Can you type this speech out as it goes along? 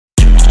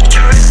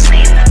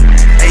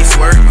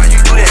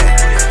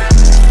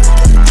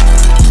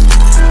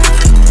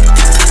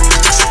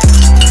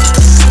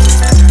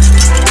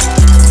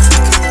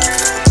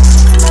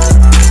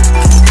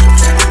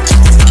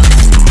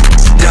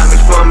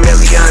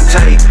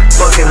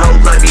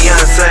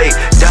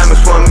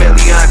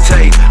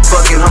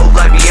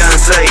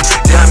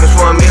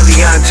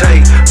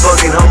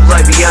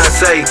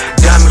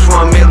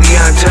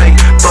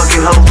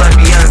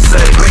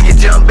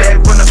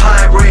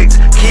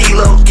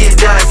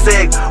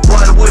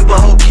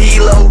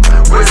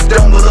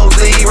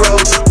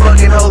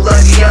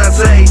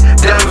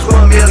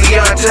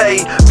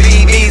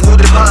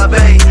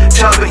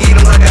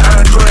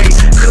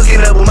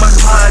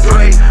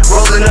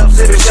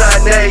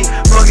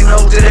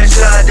to that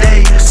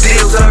Sade.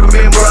 Still serving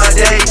in broad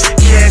day.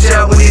 Cash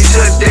out when it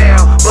touch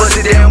down. Bust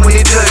it down when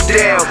it touch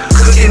down.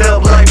 Cooking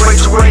up like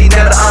Rachel Ray.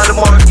 Now the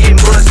Audemars getting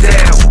bust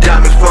down.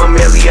 Diamonds from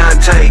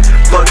Eliante.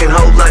 Fucking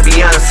hoes like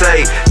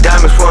Beyonce.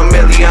 Diamonds from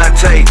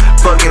Eliante.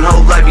 Fucking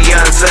hoes like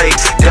Beyonce.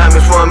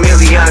 Diamonds from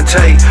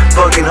Eliante.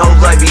 Fucking hoes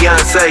like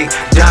Beyonce.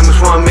 Diamonds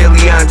from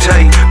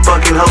Eliante.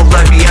 Fucking hoes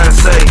like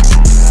Beyonce.